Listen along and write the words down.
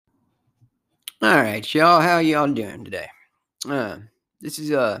All right, y'all. How y'all doing today? Uh, this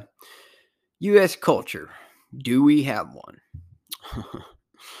is U.S. culture. Do we have one?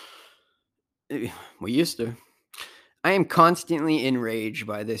 We used to. I am constantly enraged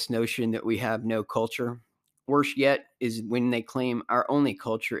by this notion that we have no culture. Worse yet is when they claim our only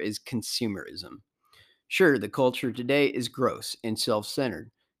culture is consumerism. Sure, the culture today is gross and self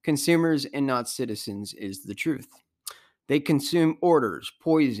centered. Consumers and not citizens is the truth. They consume orders,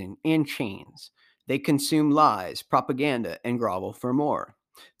 poison, and chains. They consume lies, propaganda, and grovel for more.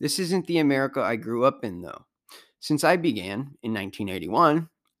 This isn't the America I grew up in, though. Since I began in 1981,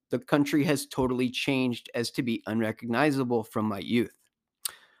 the country has totally changed as to be unrecognizable from my youth.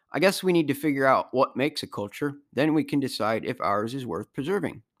 I guess we need to figure out what makes a culture, then we can decide if ours is worth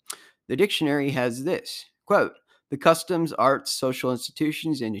preserving. The dictionary has this quote, the customs, arts, social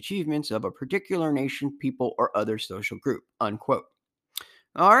institutions, and achievements of a particular nation, people, or other social group. Unquote.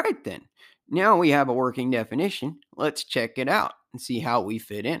 All right, then. Now we have a working definition. Let's check it out and see how we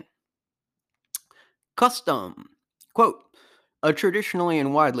fit in. Custom. Quote, a traditionally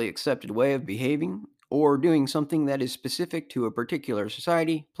and widely accepted way of behaving or doing something that is specific to a particular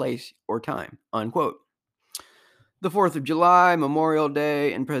society, place, or time. Unquote. The 4th of July, Memorial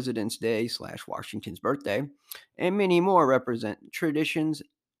Day, and President's Day / Washington's birthday, and many more represent traditions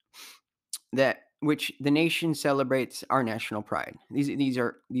that which the nation celebrates our national pride. These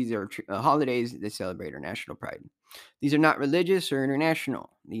are holidays that celebrate our national pride. These are not religious or international.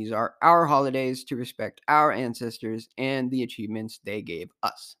 These are our holidays to respect our ancestors and the achievements they gave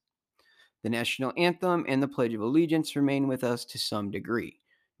us. The national anthem and the Pledge of Allegiance remain with us to some degree.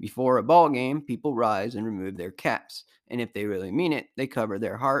 Before a ball game, people rise and remove their caps, and if they really mean it, they cover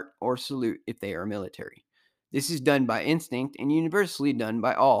their heart or salute if they are military. This is done by instinct and universally done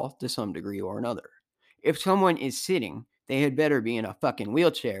by all to some degree or another. If someone is sitting, they had better be in a fucking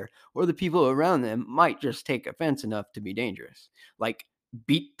wheelchair, or the people around them might just take offense enough to be dangerous. Like,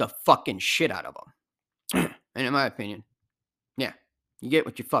 beat the fucking shit out of them. And in my opinion, yeah, you get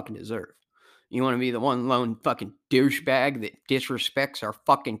what you fucking deserve. You want to be the one lone fucking douchebag that disrespects our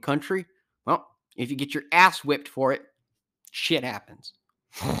fucking country? Well, if you get your ass whipped for it, shit happens.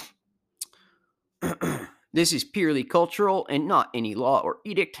 This is purely cultural and not any law or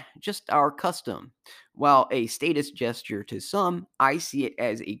edict, just our custom. While a status gesture to some, I see it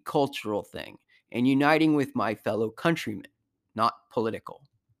as a cultural thing and uniting with my fellow countrymen, not political.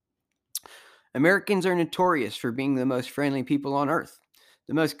 Americans are notorious for being the most friendly people on earth.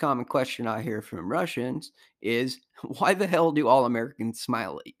 The most common question I hear from Russians is, why the hell do all Americans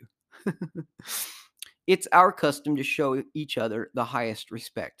smile at you? It's our custom to show each other the highest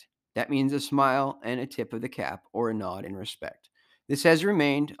respect. That means a smile and a tip of the cap or a nod in respect. This has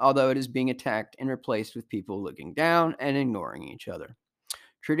remained, although it is being attacked and replaced with people looking down and ignoring each other.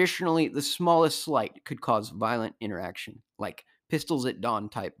 Traditionally, the smallest slight could cause violent interaction, like pistols at dawn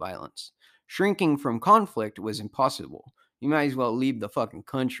type violence. Shrinking from conflict was impossible. You might as well leave the fucking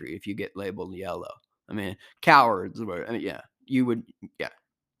country if you get labeled yellow. I mean, cowards. Yeah, you would. Yeah,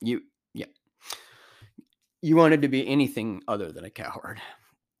 you. Yeah, you wanted to be anything other than a coward.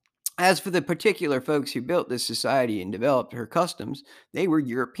 As for the particular folks who built this society and developed her customs, they were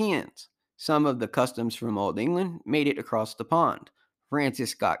Europeans. Some of the customs from Old England made it across the pond. Francis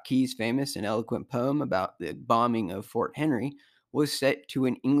Scott Key's famous and eloquent poem about the bombing of Fort Henry was set to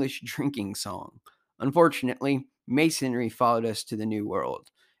an English drinking song. Unfortunately, Masonry followed us to the New World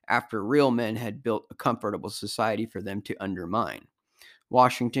after real men had built a comfortable society for them to undermine.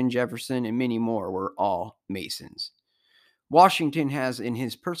 Washington, Jefferson, and many more were all Masons. Washington has in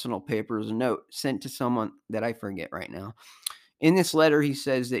his personal papers a note sent to someone that I forget right now. In this letter, he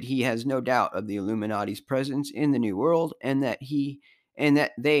says that he has no doubt of the Illuminati's presence in the New World and that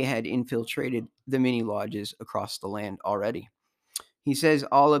they had infiltrated the many lodges across the land already. He says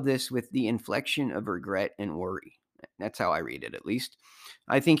all of this with the inflection of regret and worry. That's how I read it, at least.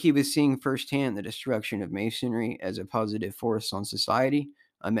 I think he was seeing firsthand the destruction of Masonry as a positive force on society,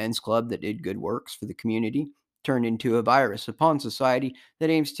 a men's club that did good works for the community, turned into a virus upon society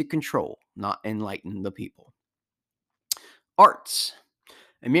that aims to control, not enlighten the people. Arts.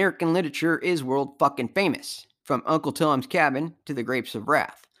 American literature is world fucking famous. From Uncle Tom's Cabin to The Grapes of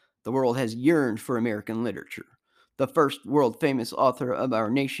Wrath, the world has yearned for American literature. The first world famous author of our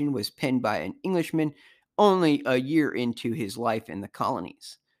nation was penned by an Englishman only a year into his life in the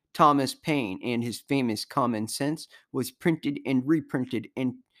colonies. Thomas Paine and his famous Common Sense was printed and reprinted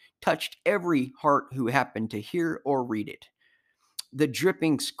and touched every heart who happened to hear or read it. The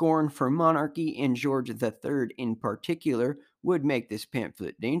dripping scorn for monarchy and George III in particular would make this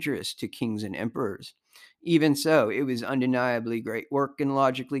pamphlet dangerous to kings and emperors. Even so, it was undeniably great work and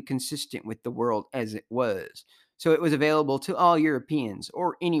logically consistent with the world as it was. So it was available to all Europeans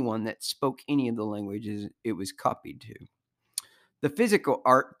or anyone that spoke any of the languages it was copied to. The physical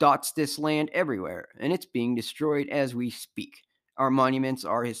art dots this land everywhere, and it's being destroyed as we speak. Our monuments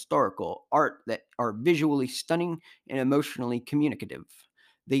are historical art that are visually stunning and emotionally communicative.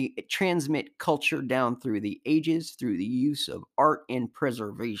 They transmit culture down through the ages through the use of art and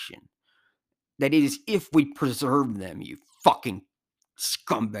preservation. That is, if we preserve them, you fucking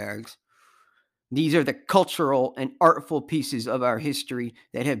scumbags. These are the cultural and artful pieces of our history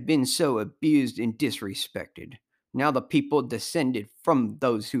that have been so abused and disrespected. Now, the people descended from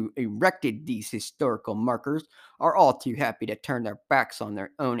those who erected these historical markers are all too happy to turn their backs on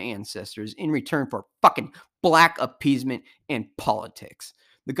their own ancestors in return for fucking black appeasement and politics.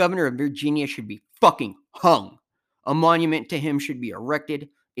 The governor of Virginia should be fucking hung. A monument to him should be erected,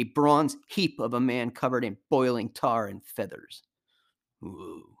 a bronze heap of a man covered in boiling tar and feathers.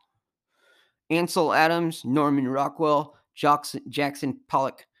 Ooh. Ansel Adams, Norman Rockwell, Jackson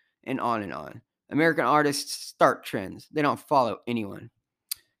Pollock, and on and on. American artists start trends. They don't follow anyone.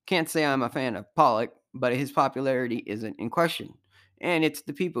 Can't say I'm a fan of Pollock, but his popularity isn't in question. And it's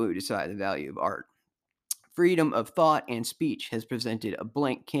the people who decide the value of art. Freedom of thought and speech has presented a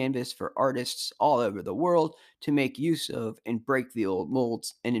blank canvas for artists all over the world to make use of and break the old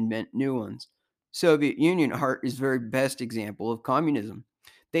molds and invent new ones. Soviet Union art is the very best example of communism.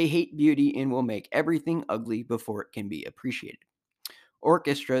 They hate beauty and will make everything ugly before it can be appreciated.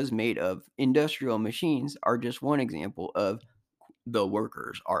 Orchestras made of industrial machines are just one example of the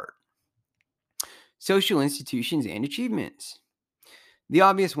workers' art. Social institutions and achievements. The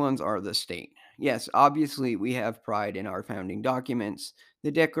obvious ones are the state. Yes, obviously, we have pride in our founding documents.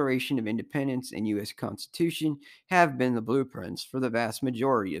 The Declaration of Independence and U.S. Constitution have been the blueprints for the vast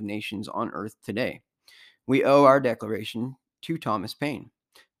majority of nations on Earth today. We owe our Declaration to Thomas Paine.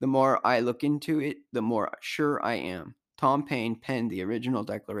 The more I look into it, the more sure I am. Tom Paine penned the original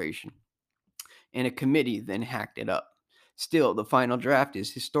Declaration, and a committee then hacked it up. Still, the final draft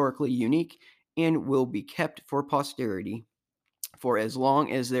is historically unique and will be kept for posterity for as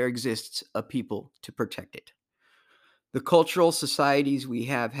long as there exists a people to protect it. The cultural societies we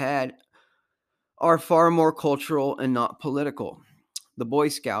have had are far more cultural and not political. The Boy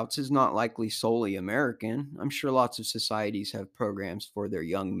Scouts is not likely solely American. I'm sure lots of societies have programs for their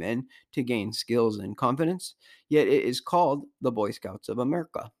young men to gain skills and confidence, yet it is called the Boy Scouts of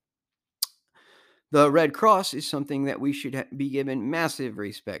America. The Red Cross is something that we should be given massive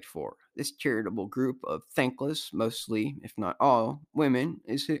respect for. This charitable group of thankless, mostly, if not all, women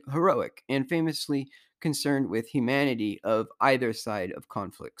is heroic and famously concerned with humanity of either side of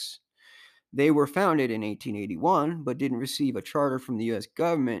conflicts. They were founded in 1881 but didn't receive a charter from the US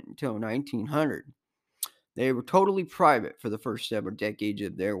government until 1900. They were totally private for the first several decades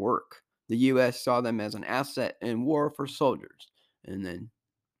of their work. The US saw them as an asset in war for soldiers, and then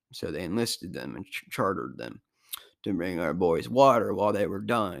so they enlisted them and chartered them to bring our boys water while they were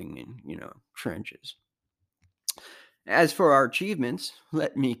dying in, trenches. As for our achievements,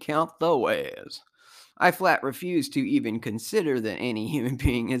 let me count the ways. I flat refuse to even consider that any human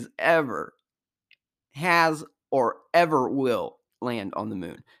being has or ever will land on the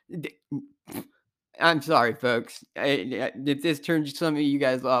moon. I'm sorry, folks. If this turns some of you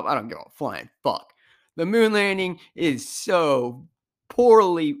guys off, I don't give a flying fuck. The moon landing is so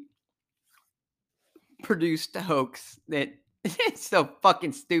poorly produced hoax that it's so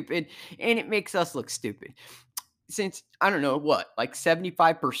fucking stupid, and it makes us look stupid. Since I don't know what, like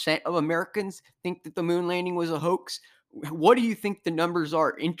 75% of Americans think that the moon landing was a hoax, what do you think the numbers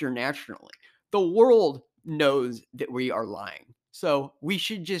are internationally? The world knows that we are lying. So we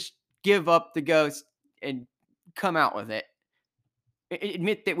should just give up the ghost and come out with it.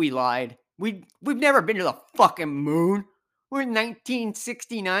 Admit that we lied. We've never been to the fucking moon. We're in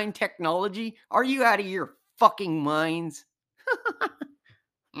 1969 technology. Are you out of your fucking minds?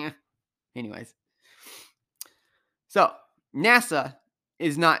 Yeah. Anyways, so NASA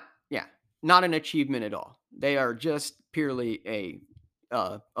is not an achievement at all. They are just purely a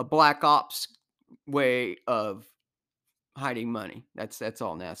black ops way of hiding money. That's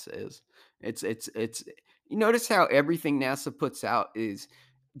all NASA is. It's you notice how everything NASA puts out is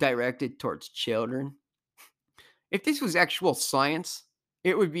directed towards children. If this was actual science,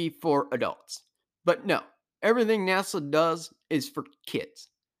 it would be for adults. But no, everything NASA does is for kids.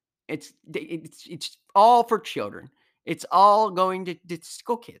 It's all for children. It's all going to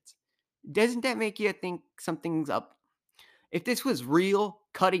school kids. Doesn't that make you think something's up? If this was real,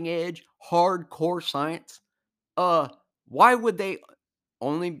 cutting edge, hardcore science, uh, why would they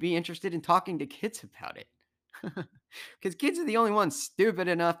only be interested in talking to kids about it. Because kids are the only ones stupid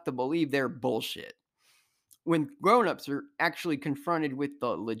enough to believe they're bullshit. When grown-ups are actually confronted with the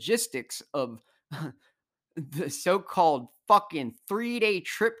logistics of the so-called fucking 3-day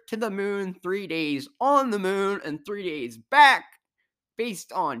trip to the moon, 3 days on the moon, and 3 days back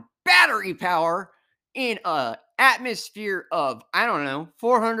based on battery power in a atmosphere of, I don't know,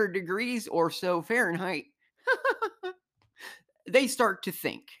 400 degrees or so Fahrenheit, they start to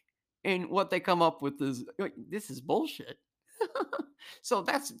think. And what they come up with is, this is bullshit. So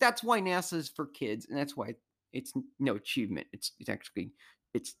that's why NASA is for kids, and that's why it's no achievement. It's actually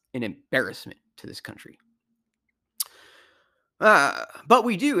it's an embarrassment to this country. But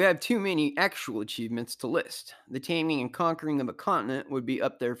we do have too many actual achievements to list. The taming and conquering of a continent would be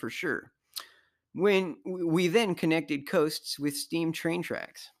up there for sure. When we then connected coasts with steam train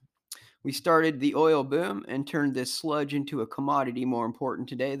tracks, we started the oil boom and turned this sludge into a commodity more important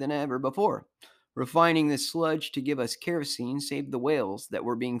today than ever before. Refining this sludge to give us kerosene saved the whales that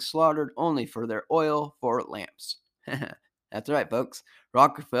were being slaughtered only for their oil for lamps. That's right, folks.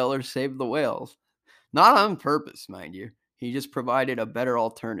 Rockefeller saved the whales. Not on purpose, mind you. He just provided a better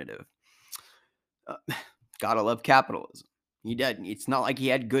alternative. Uh, gotta love capitalism. He did. It's not like he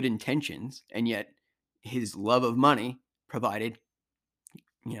had good intentions, and yet his love of money provided,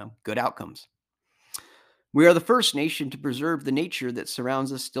 good outcomes. We are the first nation to preserve the nature that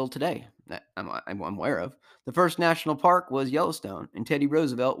surrounds us still today, that I'm aware of. The first national park was Yellowstone, and Teddy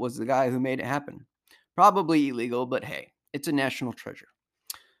Roosevelt was the guy who made it happen. Probably illegal, but hey, it's a national treasure.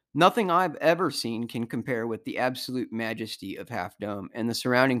 Nothing I've ever seen can compare with the absolute majesty of Half Dome and the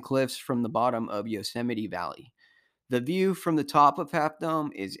surrounding cliffs from the bottom of Yosemite Valley. The view from the top of Half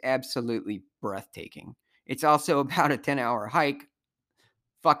Dome is absolutely breathtaking. It's also about a 10-hour hike,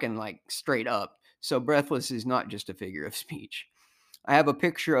 fucking like straight up. So breathless is not just a figure of speech. I have a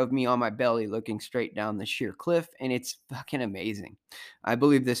picture of me on my belly looking straight down the sheer cliff, and it's fucking amazing. I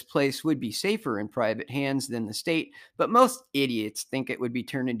believe this place would be safer in private hands than the state, but most idiots think it would be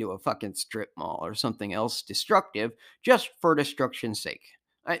turned into a fucking strip mall or something else destructive just for destruction's sake.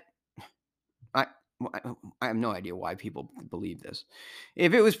 I, I, I have no idea why people believe this.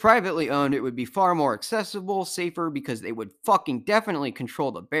 If it was privately owned, it would be far more accessible, safer because they would fucking definitely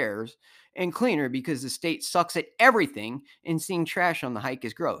control the bears, and cleaner because the state sucks at everything, and seeing trash on the hike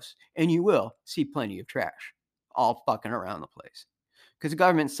is gross. And you will see plenty of trash all fucking around the place because the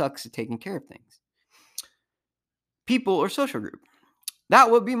government sucks at taking care of things. People or social group.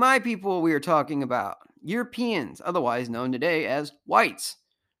 That would be my people we are talking about. Europeans, otherwise known today as whites.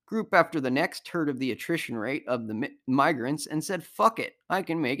 Group after the next heard of the attrition rate of the migrants and said, fuck it, I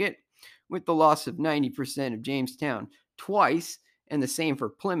can make it. With the loss of 90% of Jamestown twice, and the same for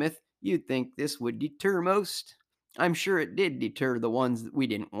Plymouth, you'd think this would deter most. I'm sure it did deter the ones that we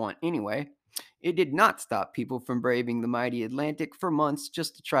didn't want anyway. It did not stop people from braving the mighty Atlantic for months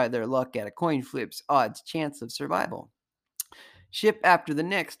just to try their luck at a coin flip's odds chance of survival. Ship after the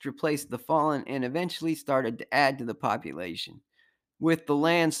next replaced the fallen and eventually started to add to the population. With the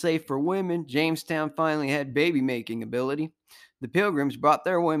land safe for women, Jamestown finally had baby making ability. The Pilgrims brought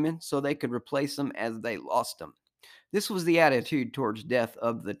their women so they could replace them as they lost them. This was the attitude towards death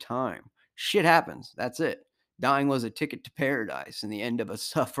of the time. Shit happens, that's it. Dying was a ticket to paradise and the end of a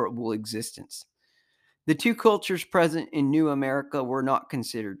sufferable existence. The two cultures present in New America were not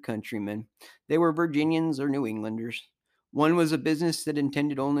considered countrymen. They were Virginians or New Englanders. One was a business that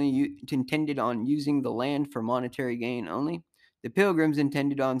intended on using the land for monetary gain only. The Pilgrims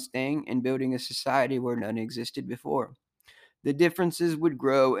intended on staying and building a society where none existed before. The differences would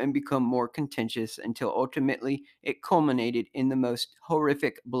grow and become more contentious until ultimately it culminated in the most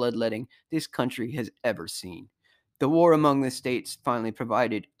horrific bloodletting this country has ever seen. The war among the states finally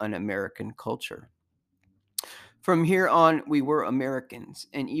provided an American culture. From here on, we were Americans,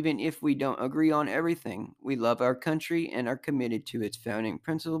 and even if we don't agree on everything, we love our country and are committed to its founding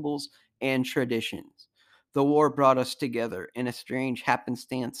principles and traditions. The war brought us together in a strange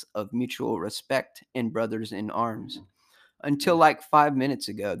happenstance of mutual respect and brothers in arms. Until like 5 minutes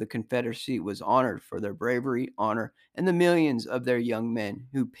ago, the Confederacy was honored for their bravery, honor, and the millions of their young men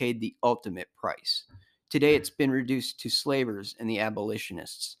who paid the ultimate price. Today, it's been reduced to slavers and the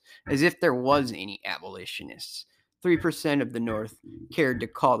abolitionists, as if there was any abolitionists. 3% of the North cared to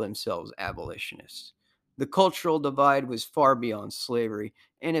call themselves abolitionists. The cultural divide was far beyond slavery,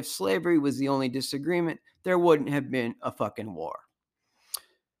 and if slavery was the only disagreement, there wouldn't have been a fucking war.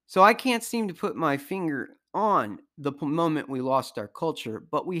 So I can't seem to put my finger on the moment we lost our culture,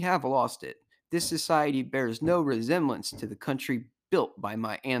 but we have lost it. This society bears no resemblance to the country built by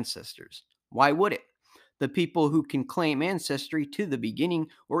my ancestors. Why would it? The people who can claim ancestry to the beginning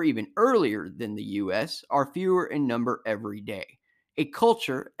or even earlier than the US are fewer in number every day. A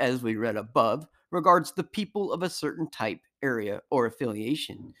culture, as we read above, regards the people of a certain type, area, or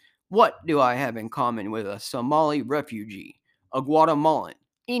affiliation. What do I have in common with a Somali refugee, a Guatemalan,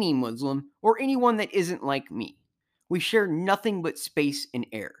 any Muslim, or anyone that isn't like me? We share nothing but space and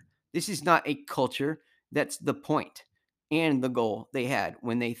air. This is not a culture. That's the point and the goal they had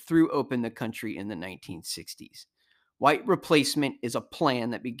when they threw open the country in the 1960s. White replacement is a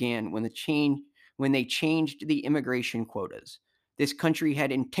plan that began when they changed the immigration quotas. This country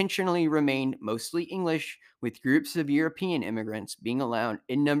had intentionally remained mostly English, with groups of European immigrants being allowed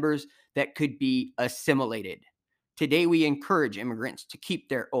in numbers that could be assimilated. Today, we encourage immigrants to keep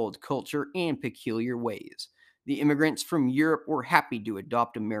their old culture and peculiar ways. The immigrants from Europe were happy to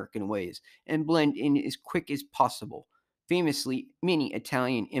adopt American ways and blend in as quick as possible. Famously, many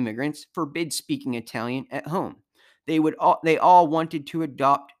Italian immigrants forbid speaking Italian at home. They all wanted to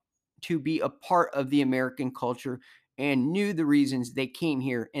adopt to be a part of the American culture and knew the reasons they came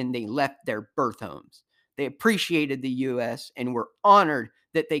here and they left their birth homes. They appreciated the US and were honored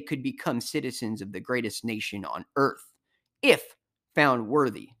that they could become citizens of the greatest nation on earth, if found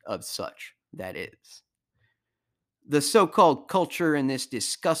worthy of such, that is. The so called culture in this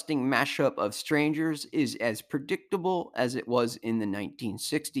disgusting mashup of strangers is as predictable as it was in the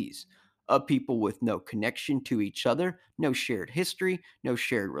 1960s. A people with no connection to each other, no shared history, no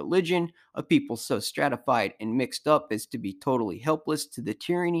shared religion, a people so stratified and mixed up as to be totally helpless to the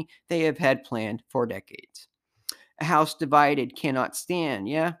tyranny they have had planned for decades. A house divided cannot stand,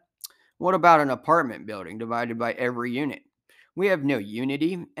 yeah? What about an apartment building divided by every unit? We have no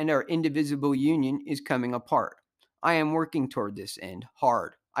unity, and our indivisible union is coming apart. I am working toward this end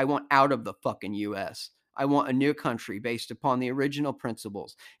hard. I want out of the fucking US. I want a new country based upon the original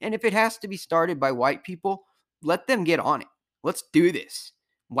principles. And if it has to be started by white people, let them get on it. Let's do this,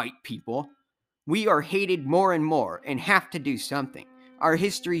 white people. We are hated more and more and have to do something. Our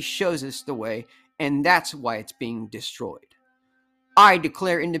history shows us the way, and that's why it's being destroyed. I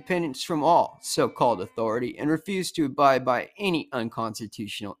declare independence from all so called authority and refuse to abide by any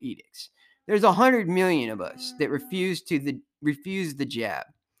unconstitutional edicts. There's 100 million of us that refuse the jab.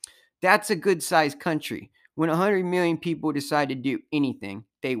 That's a good sized country. When 100 million people decide to do anything,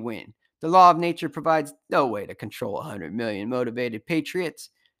 they win. The law of nature provides no way to control 100 million motivated patriots.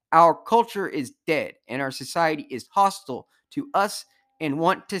 Our culture is dead, and our society is hostile to us and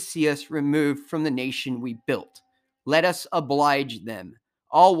want to see us removed from the nation we built. Let us oblige them.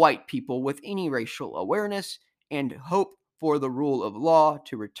 All white people with any racial awareness and hope for the rule of law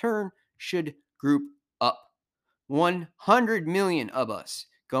to return should group up. 100 million of us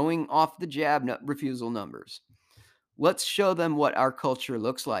going off the jab refusal numbers. Let's show them what our culture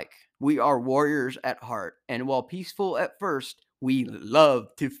looks like. We are warriors at heart, and while peaceful at first, we love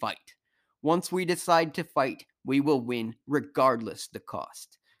to fight. Once we decide to fight, we will win regardless the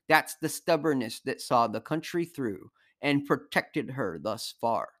cost. That's the stubbornness that saw the country through and protected her thus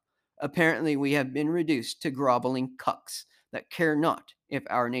far. Apparently, we have been reduced to groveling cucks that care not if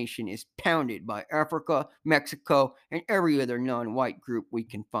our nation is pounded by Africa, Mexico, and every other non white group we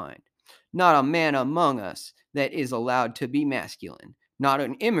can find. Not a man among us that is allowed to be masculine. Not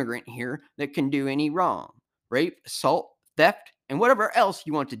an immigrant here that can do any wrong. Rape, assault, theft, and whatever else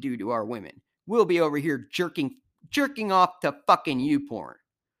you want to do to our women. We'll be over here jerking off to fucking you porn.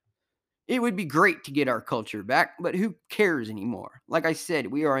 It would be great to get our culture back, but who cares anymore? Like I said,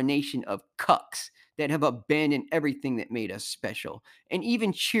 we are a nation of cucks that have abandoned everything that made us special and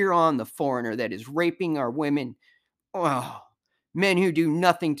even cheer on the foreigner that is raping our women. Oh, men who do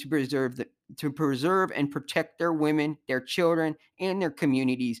nothing to preserve and protect their women, their children, and their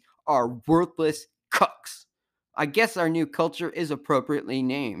communities are worthless cucks. I guess our new culture is appropriately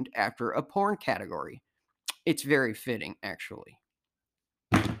named after a porn category. It's very fitting, actually.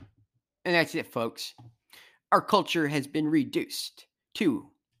 And that's it, folks. Our culture has been reduced to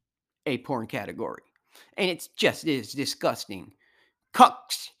a porn category. And it's just as disgusting.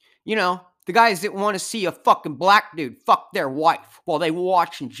 Cucks. You know, the guys that want to see a fucking black dude fuck their wife while they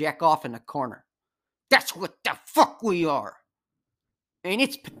watch and jack off in the corner. That's what the fuck we are. And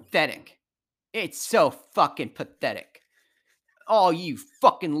it's pathetic. It's so fucking pathetic. All you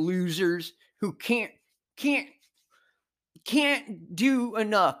fucking losers who can't do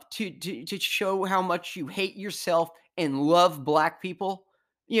enough to show how much you hate yourself and love black people.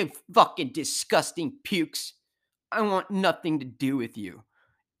 You fucking disgusting pukes. I want nothing to do with you.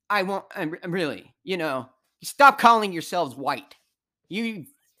 I'm really, stop calling yourselves white. You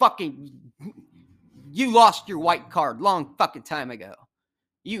lost your white card long fucking time ago.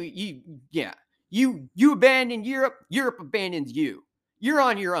 Yeah, You abandon Europe, Europe abandons you. You're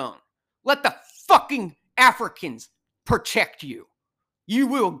on your own. Let the fucking Africans protect you. You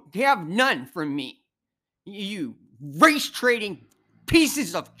will have none from me. You race trading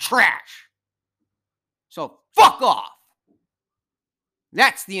pieces of trash. So fuck off.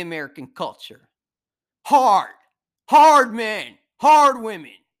 That's the American culture. Hard. Hard men. Hard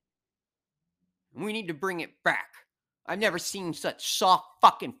women. We need to bring it back. I've never seen such soft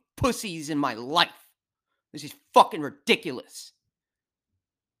fucking pussies in my life. This is fucking ridiculous.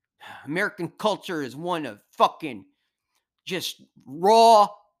 American culture is one of fucking just raw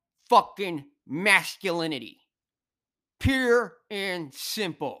fucking masculinity. Pure and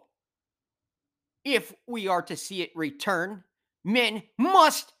simple. If we are to see it return, men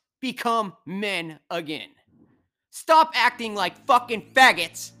must become men again. Stop acting like fucking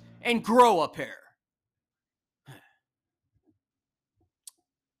faggots and grow a pair.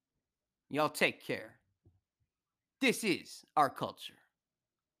 Y'all take care. This is our culture.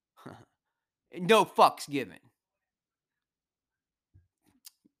 No fucks given.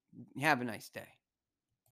 Have a nice day.